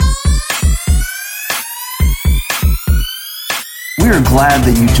We are glad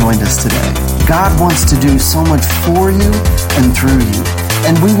that you joined us today. God wants to do so much for you and through you,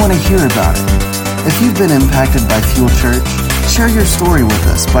 and we want to hear about it. If you've been impacted by Fuel Church, share your story with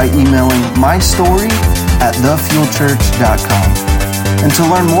us by emailing mystory@thefuelchurch.com. And to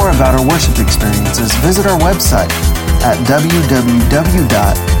learn more about our worship experiences, visit our website at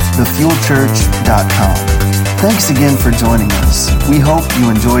www.thefuelchurch.com. Thanks again for joining us. We hope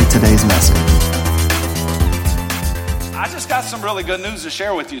you enjoyed today's message. I just got some really good news to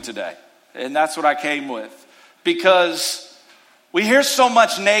share with you today. And that's what I came with. Because we hear so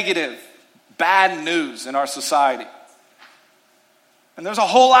much negative, bad news in our society. And there's a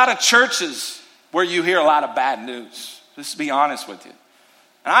whole lot of churches where you hear a lot of bad news. Just to be honest with you.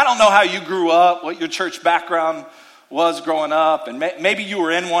 And I don't know how you grew up, what your church background was growing up. And maybe you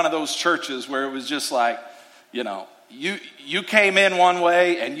were in one of those churches where it was just like, you know, you came in one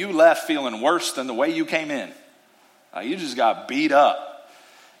way and you left feeling worse than the way you came in. You just got beat up.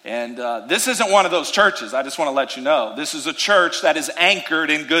 And this isn't one of those churches. I just want to let you know. This is a church that is anchored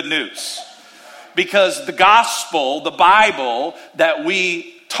in good news. Because the gospel, the Bible that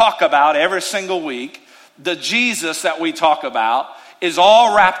we talk about every single week, the Jesus that we talk about, is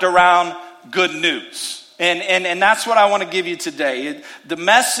all wrapped around good news. And that's what I want to give you today. The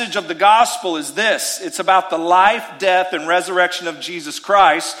message of the gospel is this. It's about the life, death, and resurrection of Jesus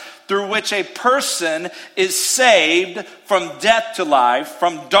Christ, through which a person is saved from death to life,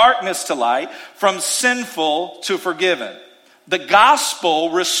 from darkness to light, from sinful to forgiven. The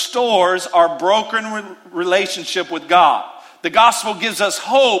gospel restores our broken relationship with God. The gospel gives us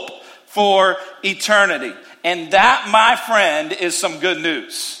hope for eternity. And that, my friend, is some good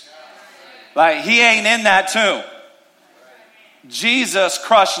news. Like, he ain't in that tomb. Jesus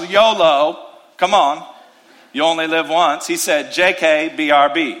crushed YOLO. Come on. You only live once. He said, JK,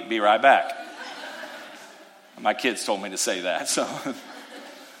 BRB. Be right back. My kids told me to say that. So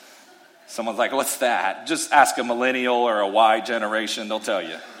someone's like, what's that? Just ask a millennial or a Y generation. They'll tell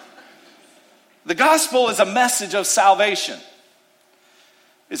you. The gospel is a message of salvation.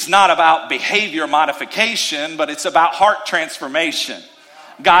 It's not about behavior modification, but it's about heart transformation.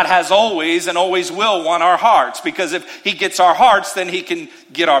 God has always and always will want our hearts, because if he gets our hearts, then he can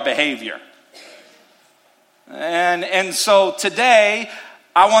get our behavior. And so today,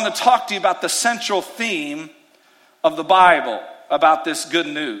 I want to talk to you about the central theme of the Bible, about this good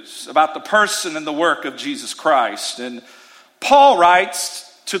news, about the person and the work of Jesus Christ. And Paul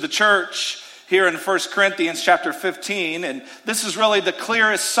writes to the church here in 1 Corinthians chapter 15, and this is really the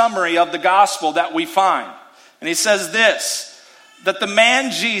clearest summary of the gospel that we find. And he says this, that the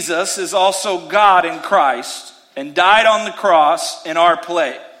man Jesus is also God in Christ and died on the cross in our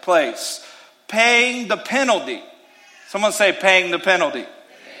place, paying the penalty. Someone say, paying the penalty.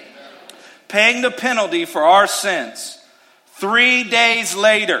 Paying the penalty for our sins. 3 days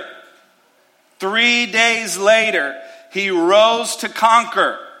later, he rose to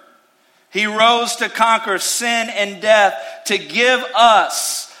conquer. He rose to conquer sin and death, to give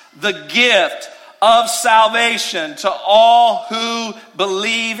us the gift of salvation to all who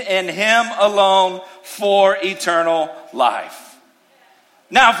believe in him alone for eternal life.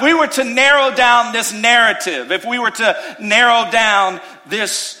 Now, if we were to narrow down this narrative, if we were to narrow down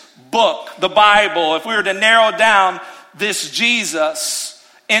this book, the Bible, if we were to narrow down this Jesus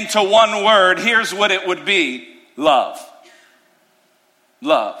into one word, here's what it would be: love.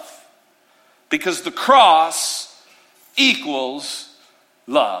 Love. Because the cross equals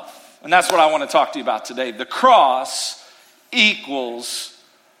love. And that's what I want to talk to you about today. The cross equals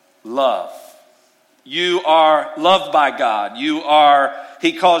love. You are loved by God.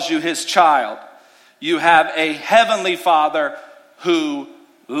 He calls you his child. You have a heavenly Father who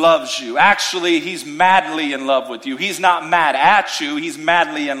loves you. Actually, he's madly in love with you. He's not mad at you. He's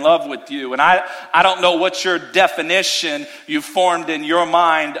madly in love with you. And I don't know what your definition you formed in your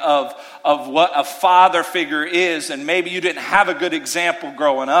mind of what a father figure is. And maybe you didn't have a good example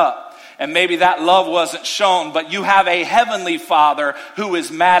growing up. And maybe that love wasn't shown, but you have a heavenly Father who is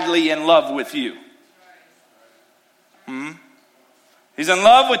madly in love with you. He's in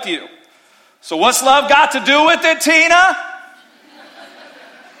love with you. So what's love got to do with it, Tina?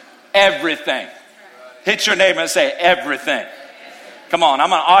 Everything. Hit your neighbor and say, everything. Come on,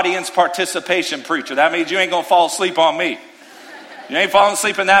 I'm an audience participation preacher. That means you ain't going to fall asleep on me. You ain't falling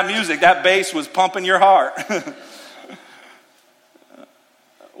asleep in that music. That bass was pumping your heart.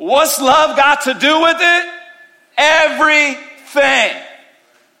 What's love got to do with it? Everything.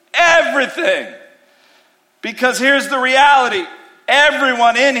 Everything. Because here's the reality.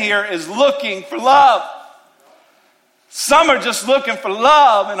 Everyone in here is looking for love. Some are just looking for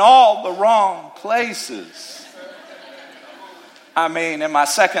love in all the wrong places. I mean, in my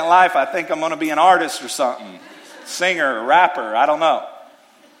second life, I think I'm going to be an artist or something. Singer, rapper, I don't know.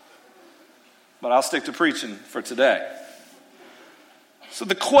 But I'll stick to preaching for today. So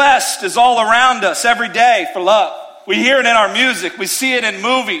the quest is all around us every day for love. We hear it in our music. We see it in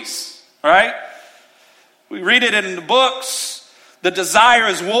movies, right? We read it in the books. The desire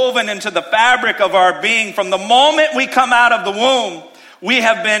is woven into the fabric of our being. From the moment we come out of the womb, we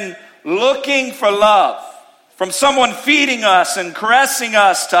have been looking for love. From someone feeding us and caressing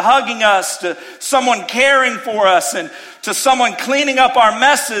us, to hugging us, to someone caring for us, and to someone cleaning up our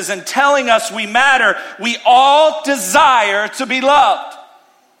messes and telling us we matter, we all desire to be loved.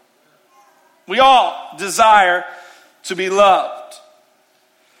 We all desire to be loved.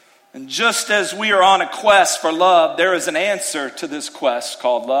 And just as we are on a quest for love, there is an answer to this quest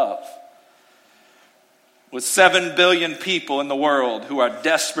called love. With 7 billion people in the world who are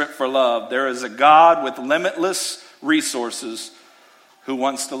desperate for love, there is a God with limitless resources who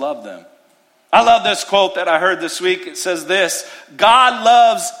wants to love them. I love this quote that I heard this week. It says this: God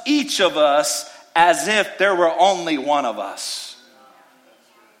loves each of us as if there were only one of us.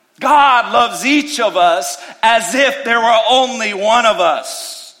 God loves each of us as if there were only one of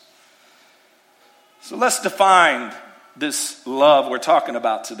us. So let's define this love we're talking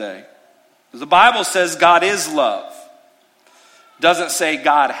about today. The Bible says God is love. It doesn't say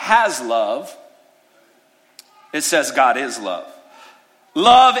God has love. It says God is love.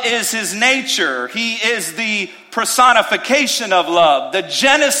 Love is his nature. He is the personification of love. The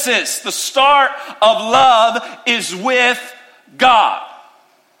genesis, the start of love is with God.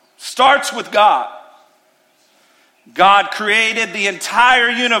 Starts with God. God created the entire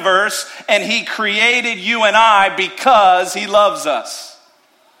universe, and he created you and I because he loves us.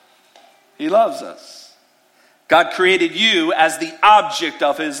 He loves us. God created you as the object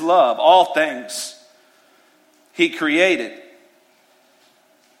of his love. All things he created.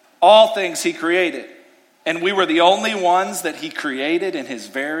 All things he created. And we were the only ones that he created in his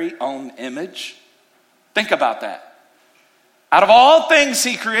very own image. Think about that. Out of all things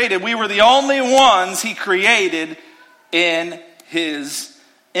he created, we were the only ones he created in his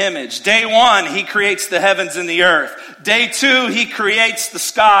image. Day 1, he creates the heavens and the earth. Day 2, he creates the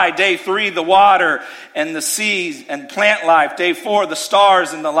sky. Day 3, the water and the seas and plant life. Day 4, the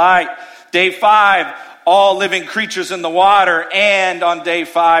stars and the light. Day 5, all living creatures in the water. And on day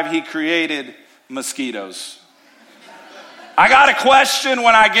 5, he created mosquitoes. I got a question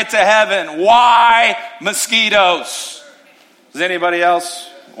when I get to heaven. Why mosquitoes? Does anybody else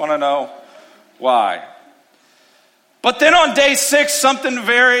want to know why? But then on day 6, something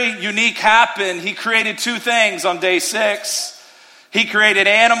very unique happened. He created 2 things on day 6. He created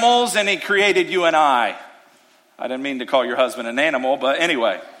animals and he created you and I. I didn't mean to call your husband an animal, but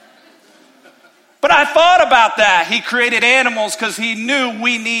anyway. But I thought about that. He created animals because he knew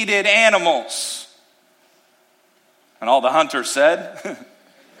we needed animals. And all the hunters said,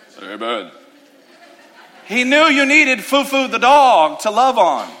 amen. He knew you needed Fufu the dog to love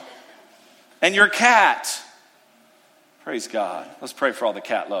on. And your cat. Praise God. Let's pray for all the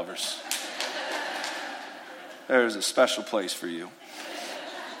cat lovers. There's a special place for you.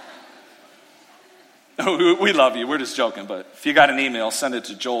 We love you. We're just joking. But if you got an email, send it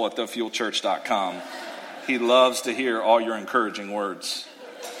to joel@thefuelchurch.com. He loves to hear all your encouraging words.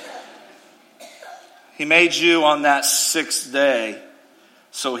 He made you on that 6th day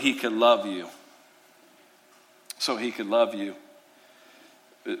so he could love you. So he could love you.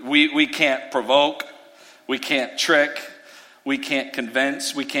 We can't provoke. We can't trick. We can't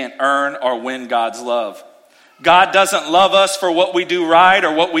convince. We can't earn or win God's love. God doesn't love us for what we do right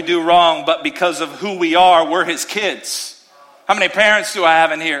or what we do wrong, but because of who we are, we're his kids. How many parents do I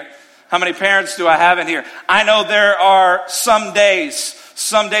have in here? How many parents do I have in here? I know there are some days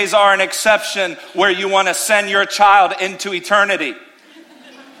are an exception where you want to send your child into eternity.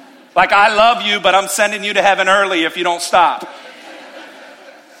 Like, I love you, but I'm sending you to heaven early if you don't stop.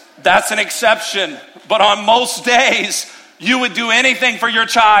 That's an exception. But on most days, you would do anything for your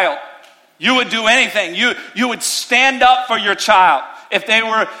child. You would do anything. You would stand up for your child. If they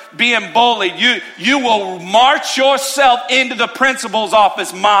were being bullied, you will march yourself into the principal's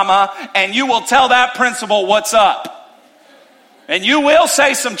office, mama, and you will tell that principal what's up. And you will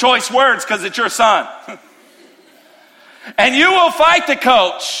say some choice words because it's your son. And you will fight the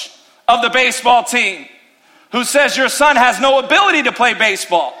coach of the baseball team who says your son has no ability to play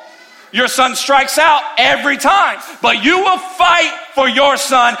baseball. Your son strikes out every time, but you will fight for your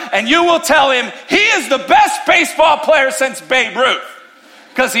son and you will tell him he is the best baseball player since Babe Ruth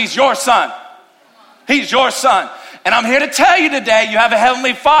because he's your son. He's your son. And I'm here to tell you today, you have a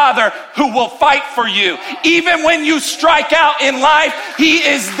Heavenly Father who will fight for you. Even when you strike out in life, He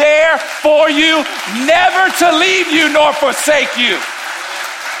is there for you, never to leave you nor forsake you.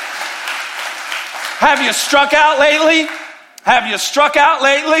 Have you struck out lately? Have you struck out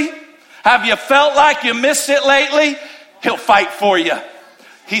lately? Have you felt like you missed it lately? He'll fight for you.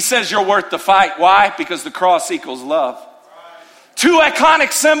 He says you're worth the fight. Why? Because the cross equals love. Two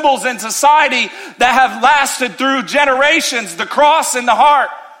iconic symbols in society that have lasted through generations, the cross and the heart.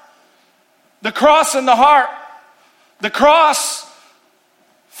 The cross and the heart. The cross,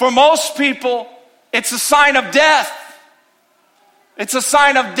 for most people, it's a sign of death. It's a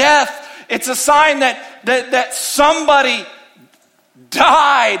sign of death. It's a sign that somebody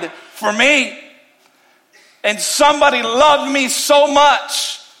died for me. And somebody loved me so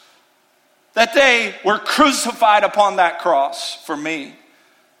much that they were crucified upon that cross for me.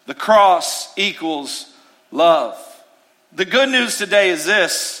 The cross equals love. The good news today is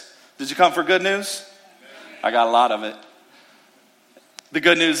this. Did you come for good news? I got a lot of it. The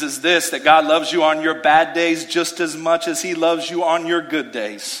good news is this, that God loves you on your bad days just as much as He loves you on your good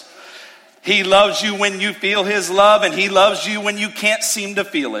days. He loves you when you feel His love, and He loves you when you can't seem to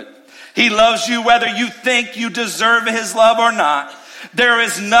feel it. He loves you whether you think you deserve His love or not. There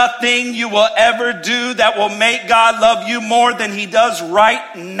is nothing you will ever do that will make God love you more than He does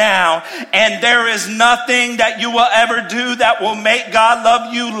right now. And there is nothing that you will ever do that will make God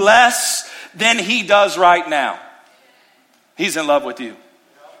love you less than He does right now. He's in love with you.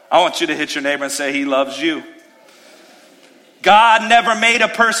 I want you to hit your neighbor and say, He loves you. God never made a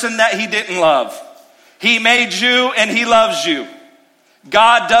person that He didn't love. He made you and He loves you.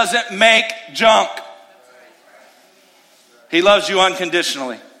 God doesn't make junk. He loves you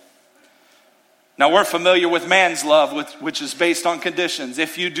unconditionally. Now we're familiar with man's love, which is based on conditions.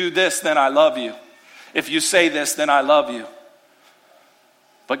 If you do this, then I love you. If you say this, then I love you.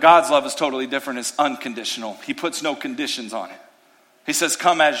 But God's love is totally different. It's unconditional. He puts no conditions on it. He says,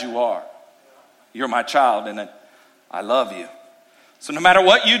 come as you are. You're my child and I love you. So no matter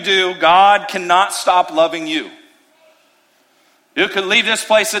what you do, God cannot stop loving you. You could leave this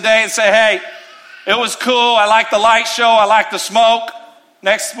place today and say, hey, it was cool. I like the light show. I like the smoke.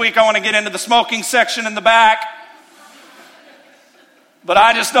 Next week, I want to get into the smoking section in the back. But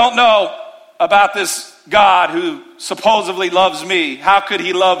I just don't know about this God who supposedly loves me. How could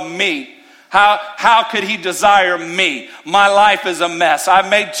He love me? How could He desire me? My life is a mess. I've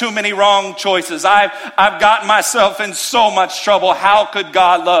made too many wrong choices. I've gotten myself in so much trouble. How could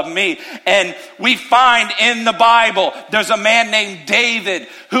God love me? And we find in the Bible, there's a man named David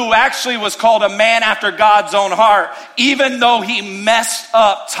who actually was called a man after God's own heart, even though he messed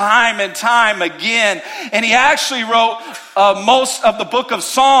up time and time again. And he actually wrote most of the book of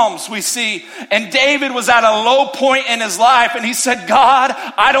Psalms, we see. And David was at a low point in his life, and he said, God,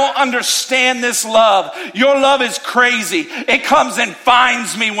 I don't understand this love. Your love is crazy. It comes and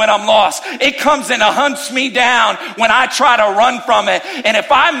finds me when I'm lost. It comes and hunts me down when I try to run from it. And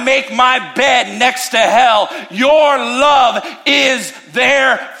if I make my bed next to hell, your love is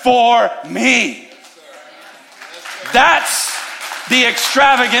there for me. That's the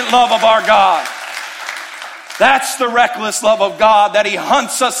extravagant love of our God. That's the reckless love of God, that He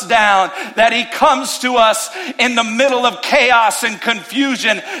hunts us down, that He comes to us in the middle of chaos and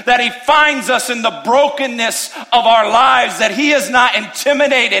confusion, that He finds us in the brokenness of our lives, that He is not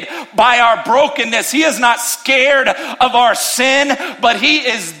intimidated by our brokenness. He is not scared of our sin, but He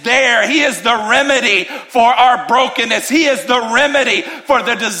is there. He is the remedy for our brokenness. He is the remedy for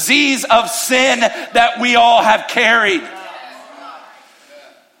the disease of sin that we all have carried.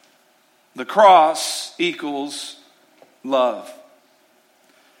 The cross equals love.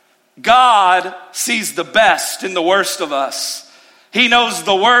 God sees the best in the worst of us. He knows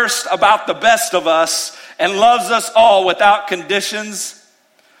the worst about the best of us and loves us all without conditions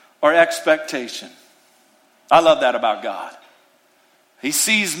or expectation. I love that about God. He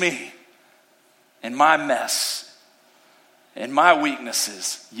sees me in my mess, in my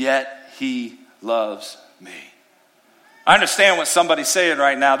weaknesses, yet He loves me. I understand what somebody's saying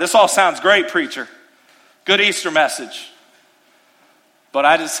right now. This all sounds great, preacher. Good Easter message. But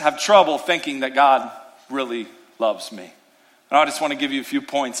I just have trouble thinking that God really loves me. And I just want to give you a few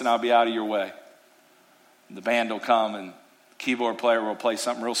points and I'll be out of your way. The band will come and the keyboard player will play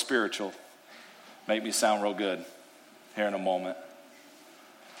something real spiritual. Make me sound real good here in a moment.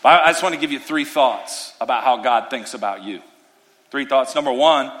 But I just want to give you 3 thoughts about how God thinks about you. 3 thoughts. Number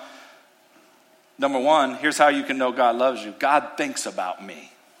one, here's how you can know God loves you. God thinks about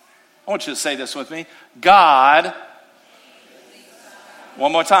me. I want you to say this with me. God,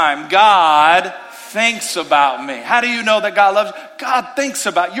 one more time, God thinks about me. How do you know that God loves you? God thinks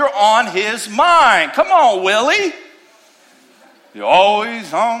about you. You're on his mind. Come on, Willie. You're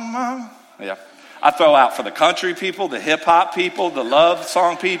always on my mind. Yeah. I throw out for the country people, the hip hop people, the love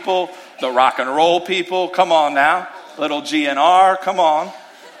song people, the rock and roll people. Come on now. Little GNR. Come on.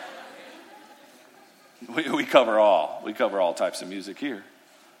 We cover all. We cover all types of music here.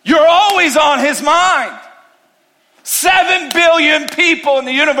 You're always on his mind. 7 billion people in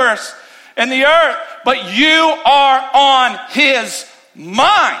the universe and the earth, but you are on his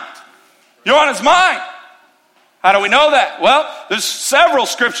mind. You're on his mind. How do we know that? Well, there's several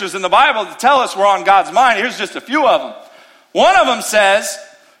scriptures in the Bible that tell us we're on God's mind. Here's just a few of them. One of them says,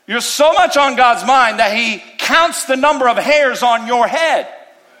 you're so much on God's mind that he counts the number of hairs on your head.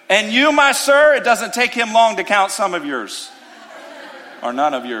 And you, my sir, it doesn't take him long to count some of yours. Or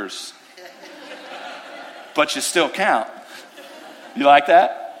none of yours. But you still count. You like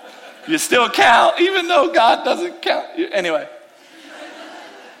that? You still count, even though God doesn't count. Anyway.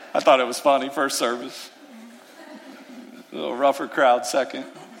 I thought it was funny, first service. A little rougher crowd second.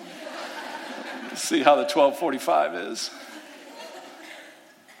 Let's see how the 1245 is.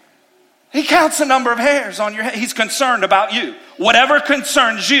 He counts the number of hairs on your head. He's concerned about you. Whatever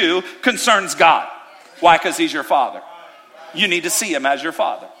concerns you concerns God. Why? Because he's your father. You need to see him as your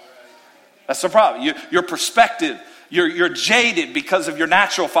father. That's the problem. Your perspective, you're jaded because of your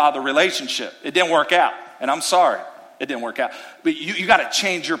natural father relationship. It didn't work out. And I'm sorry, it didn't work out. But you got to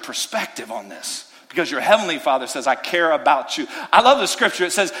change your perspective on this. Because your heavenly father says, I care about you. I love the scripture.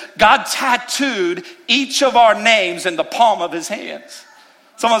 It says, God tattooed each of our names in the palm of his hands.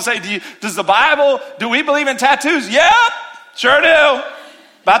 Someone say, do we believe in tattoos? Yep, sure do.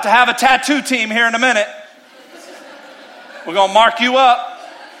 About to have a tattoo team here in a minute. We're going to mark you up.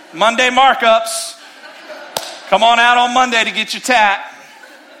 Monday markups. Come on out on Monday to get your tat.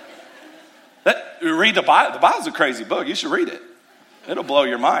 Read the Bible. The Bible's a crazy book. You should read it. It'll blow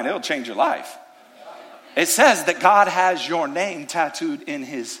your mind. It'll change your life. It says that God has your name tattooed in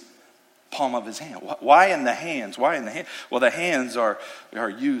his palm of his hand. Why in the hands? Why in the hand? Well, the hands are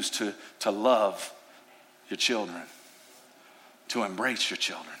used to love your children, to embrace your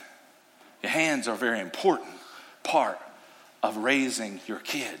children. Your hands are a very important part of raising your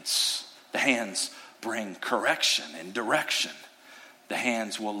kids. The hands bring correction and direction. The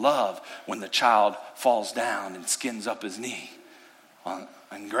hands will love when the child falls down and skins up his knee on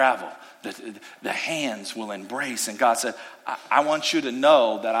gravel. The hands will embrace. And God said, I want you to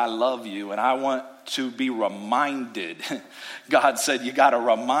know that I love you and I want to be reminded. God said, you got to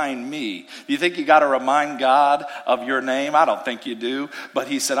remind me. You think you got to remind God of your name? I don't think you do. But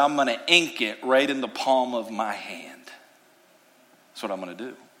he said, I'm going to ink it right in the palm of my hand. That's what I'm going to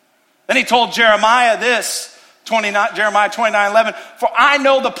do. Then he told Jeremiah this. Jeremiah 29:11. For I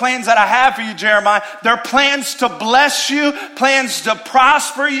know the plans that I have for you, Jeremiah. They're plans to bless you, plans to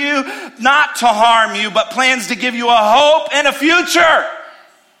prosper you, not to harm you, but plans to give you a hope and a future.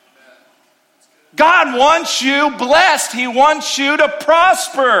 God wants you blessed. He wants you to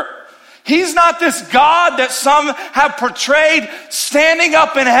prosper. He's not this God that some have portrayed standing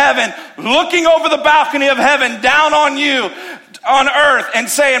up in heaven, looking over the balcony of heaven down on you on earth and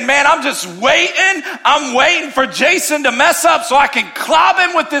saying, man, I'm just waiting. I'm waiting for Jason to mess up so I can clob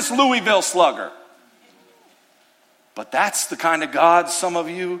him with this Louisville Slugger. But that's the kind of God some of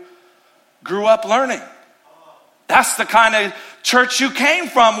you grew up learning. That's the kind of church you came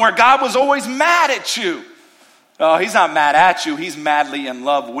from where God was always mad at you. Oh, he's not mad at you. He's madly in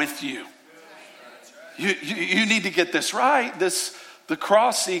love with you. You need to get this right. The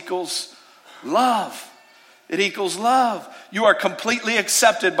cross equals love. It equals love. You are completely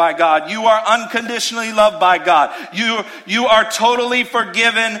accepted by God. You are unconditionally loved by God. You are totally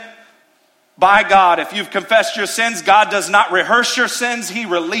forgiven by God. If you've confessed your sins, God does not rehearse your sins. He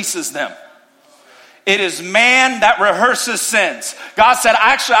releases them. It is man that rehearses sins. God said,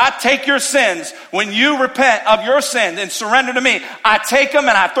 actually, I take your sins. When you repent of your sins and surrender to me, I take them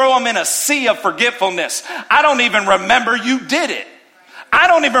and I throw them in a sea of forgetfulness. I don't even remember you did it. I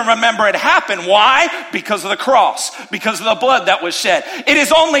don't even remember it happened. Why? Because of the cross. Because of the blood that was shed. It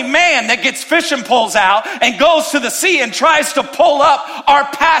is only man that gets fishing poles out and goes to the sea and tries to pull up our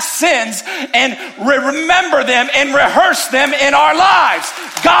past sins and remember them and rehearse them in our lives.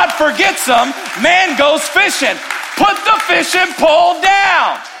 God forgets them. Man goes fishing. Put the fishing pole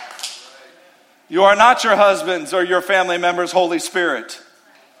down. You are not your husband's or your family member's Holy Spirit.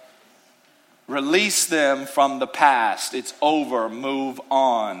 Release them from the past. It's over. Move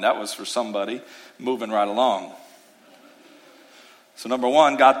on. That was for somebody moving right along. So number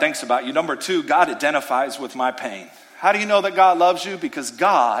one, God thinks about you. Number two, God identifies with my pain. How do you know that God loves you? Because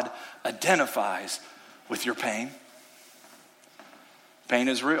God identifies with your pain. Pain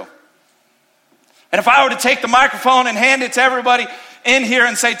is real. And if I were to take the microphone and hand it to everybody in here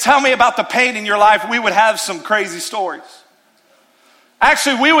and say, tell me about the pain in your life, we would have some crazy stories.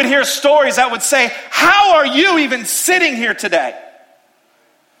 Actually, we would hear stories that would say, how are you even sitting here today?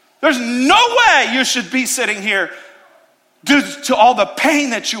 There's no way you should be sitting here due to all the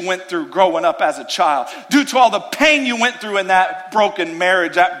pain that you went through growing up as a child, due to all the pain you went through in that broken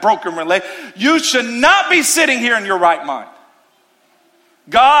marriage, that broken relationship. You should not be sitting here in your right mind.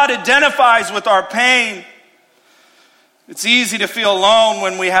 God identifies with our pain. It's easy to feel alone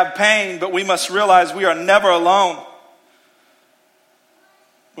when we have pain, but we must realize we are never alone.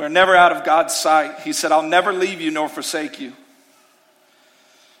 We're never out of God's sight. He said, I'll never leave you nor forsake you.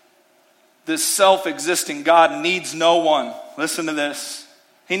 This self-existing God needs no one. Listen to this.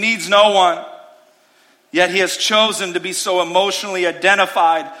 He needs no one. Yet he has chosen to be so emotionally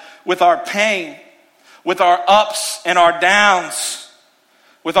identified with our pain, with our ups and our downs,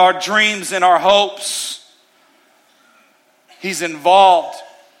 with our dreams and our hopes. He's involved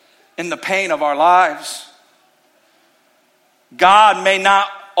in the pain of our lives. God may not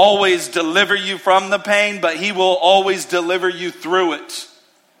always deliver you from the pain, but he will always deliver you through it.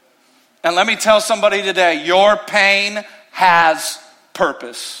 And let me tell somebody today, your pain has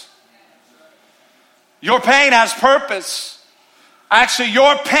purpose. Your pain has purpose. Actually,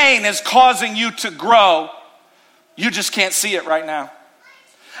 your pain is causing you to grow. You just can't see it right now.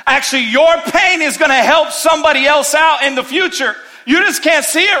 Actually, your pain is going to help somebody else out in the future. You just can't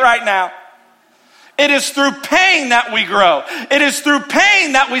see it right now. It is through pain that we grow. It is through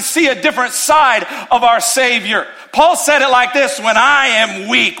pain that we see a different side of our Savior. Paul said it like this, when I am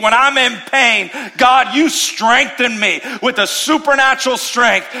weak, when I'm in pain, God, you strengthen me with a supernatural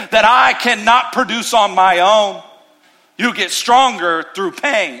strength that I cannot produce on my own. You get stronger through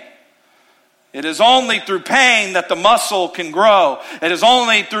pain. It is only through pain that the muscle can grow. It is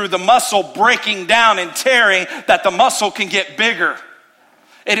only through the muscle breaking down and tearing that the muscle can get bigger.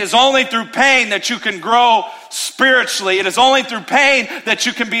 It is only through pain that you can grow spiritually. It is only through pain that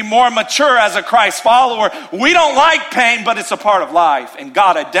you can be more mature as a Christ follower. We don't like pain, but it's a part of life, and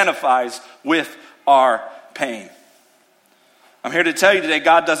God identifies with our pain. I'm here to tell you today,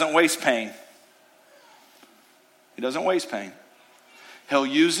 God doesn't waste pain. He doesn't waste pain. He'll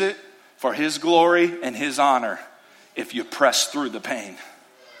use it for his glory and his honor if you press through the pain.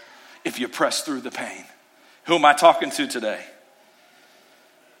 If you press through the pain. Who am I talking to today?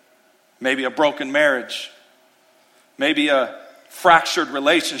 Maybe a broken marriage. Maybe a fractured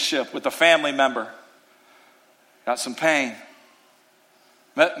relationship with a family member. Got some pain.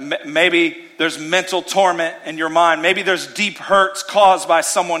 Maybe there's mental torment in your mind. Maybe there's deep hurts caused by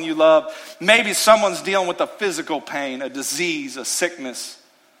someone you love. Maybe someone's dealing with a physical pain, a disease, a sickness.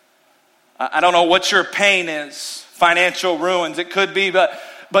 I don't know what your pain is. Financial ruins, it could be, but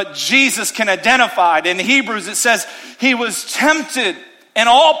Jesus can identify it. In Hebrews it says he was tempted in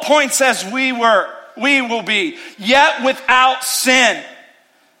all points as we will be, yet without sin.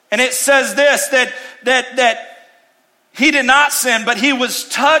 And it says this, that he did not sin, but he was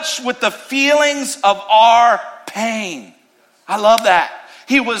touched with the feelings of our pain. I love that.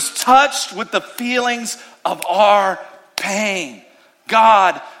 He was touched with the feelings of our pain.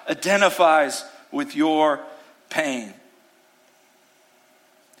 God identifies with your pain.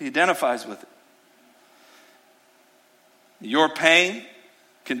 He identifies with it. Your pain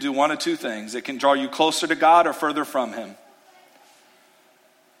can do one of two things. It can draw you closer to God or further from him.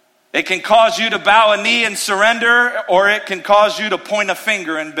 It can cause you to bow a knee and surrender, or it can cause you to point a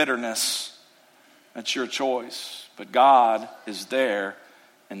finger in bitterness. That's your choice. But God is there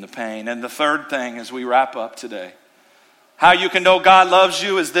in the pain. And the third thing as we wrap up today, how you can know God loves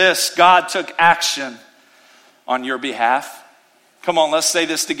you is this: God took action on your behalf. Come on, let's say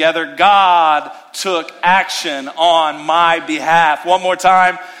this together. God took action on my behalf. One more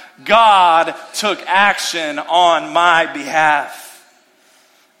time. God took action on my behalf.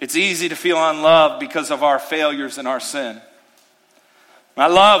 It's easy to feel unloved because of our failures and our sin. I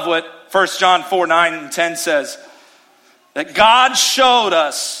love what 1 John 4:9 and 10 says. That God showed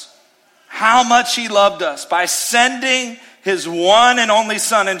us how much he loved us by sending his one and only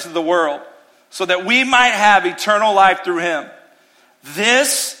Son into the world so that we might have eternal life through him.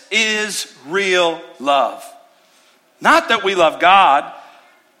 This is real love. Not that we love God,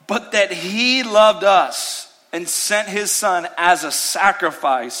 but that he loved us and sent his Son as a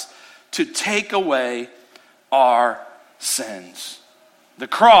sacrifice to take away our sins. The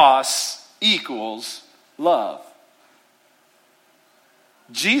cross equals love.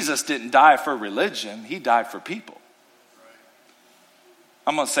 Jesus didn't die for religion, he died for people.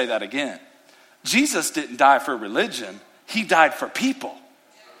 I'm going to say that again. Jesus didn't die for religion. He died for people.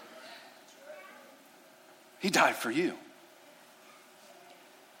 He died for you.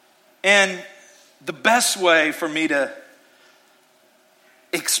 And the best way for me to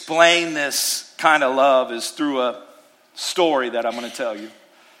explain this kind of love is through a story that I'm going to tell you.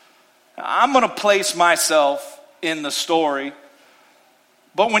 I'm going to place myself in the story,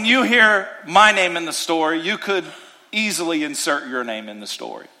 but when you hear my name in the story, you could easily insert your name in the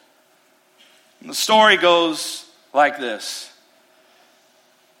story. And the story goes like this.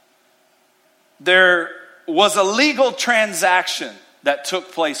 There was a legal transaction that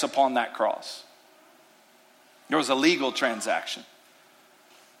took place upon that cross. There was a legal transaction.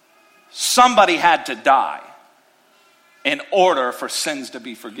 Somebody had to die in order for sins to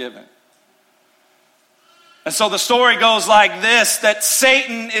be forgiven. And so the story goes like this, that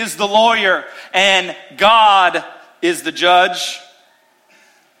Satan is the lawyer and God is the judge.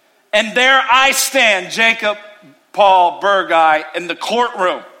 And there I stand, Jacob Paul Burgeye, in the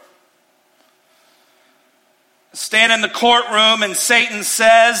courtroom. I stand in the courtroom and Satan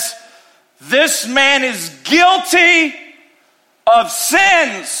says, this man is guilty of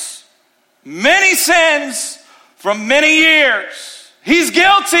sins, many sins from many years. He's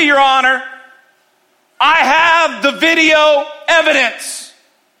guilty, Your Honor. I have the video evidence.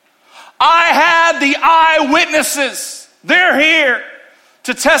 I have the eyewitnesses. They're here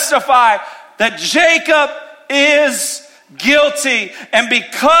to testify that Jacob is guilty. And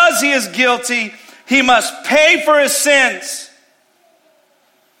because he is guilty, he must pay for his sins.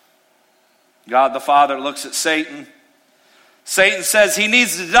 God the Father looks at Satan. Satan says he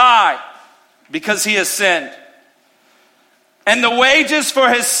needs to die because he has sinned. And the wages for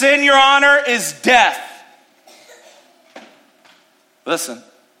his sin, Your Honor, is death. Listen.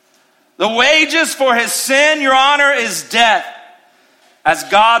 The wages for his sin, Your Honor, is death. As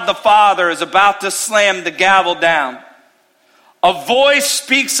God the Father is about to slam the gavel down, a voice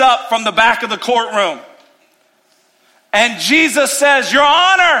speaks up from the back of the courtroom. And Jesus says, Your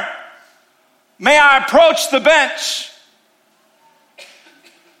Honor, may I approach the bench?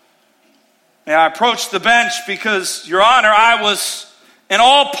 May I approach the bench because, Your Honor, I was in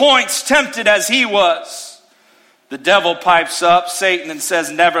all points tempted as he was. The devil pipes up, Satan, and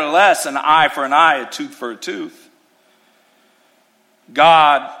says, nevertheless, an eye for an eye, a tooth for a tooth.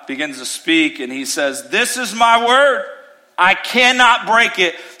 God begins to speak and he says, this is my word. I cannot break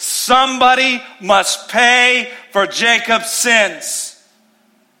it. Somebody must pay for Jacob's sins.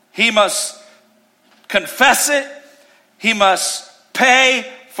 He must confess it. He must pay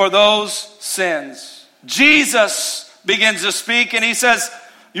for those sins. Jesus begins to speak and he says,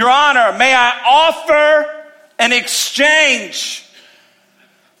 Your Honor, may I offer an exchange?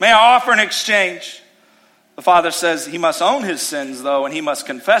 May I offer an exchange? The Father says he must own his sins, though, and he must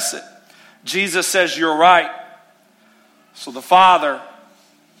confess it. Jesus says, you're right. So the Father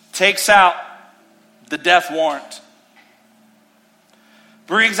takes out the death warrant,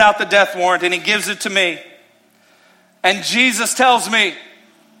 brings out the death warrant, and he gives it to me. And Jesus tells me,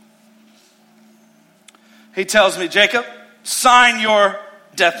 Jacob, sign your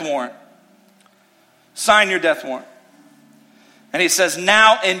death warrant. Sign your death warrant. And he says,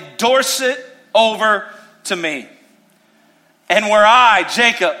 now endorse it over to me. And where I,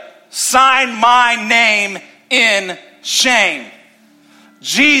 Jacob, sign my name in shame,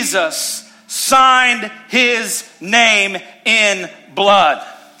 Jesus signed his name in blood.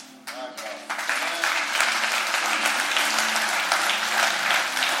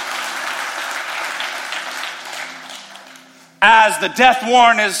 As the death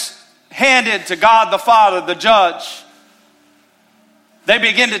warrant is handed to God the Father, the judge, they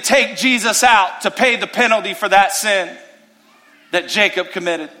begin to take Jesus out to pay the penalty for that sin that Jacob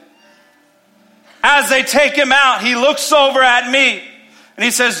committed. As they take him out, he looks over at me and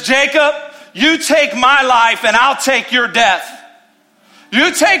he says, Jacob, you take my life and I'll take your death.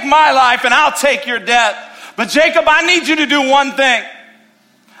 You take my life and I'll take your death. But Jacob, I need you to do one thing.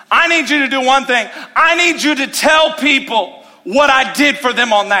 I need you to do one thing. I need you to tell people what I did for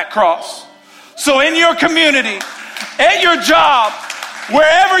them on that cross. So in your community, at your job,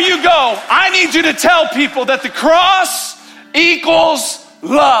 wherever you go, I need you to tell people that the cross equals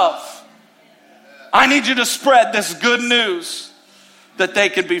love. I need you to spread this good news that they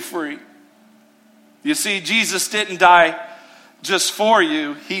can be free. You see, Jesus didn't die just for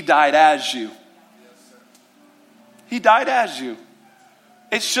you. He died as you. He died as you.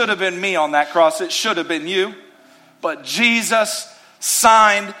 It should have been me on that cross. It should have been you. But Jesus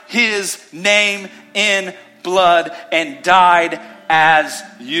signed his name in blood and died as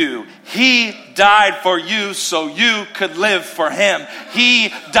you. He died for you so you could live for him. He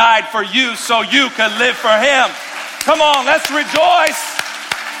died for you so you could live for him. Come on, let's rejoice.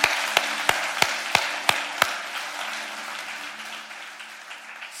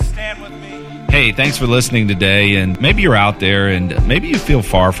 Stand with me. Hey, thanks for listening today. And maybe you're out there and maybe you feel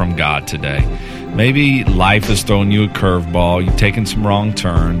far from God today. Maybe life has thrown you a curveball. You've taken some wrong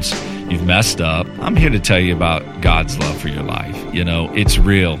turns. You've messed up. I'm here to tell you about God's love for your life. You know, it's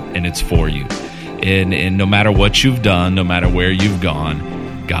real and it's for you. And no matter what you've done, no matter where you've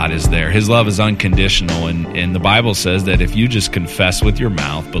gone, God is there. His love is unconditional. And the Bible says that if you just confess with your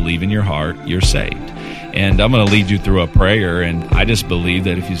mouth, believe in your heart, you're saved. And I'm going to lead you through a prayer, and I just believe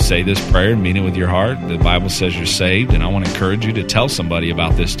that if you say this prayer and mean it with your heart, the Bible says you're saved, and I want to encourage you to tell somebody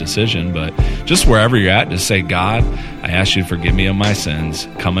about this decision, but just wherever you're at, just say, God, I ask you to forgive me of my sins,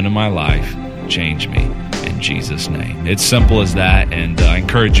 come into my life, change me, in Jesus' name. It's simple as that, and I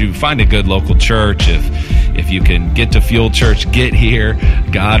encourage you, find a good local church. If you can get to Fuel Church, get here.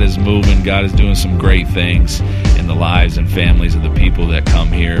 God is moving. God is doing some great things in the lives and families of the people that come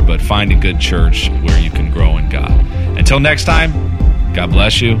here. But find a good church where you can grow in God. Until next time, God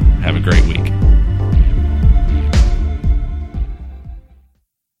bless you. Have a great week.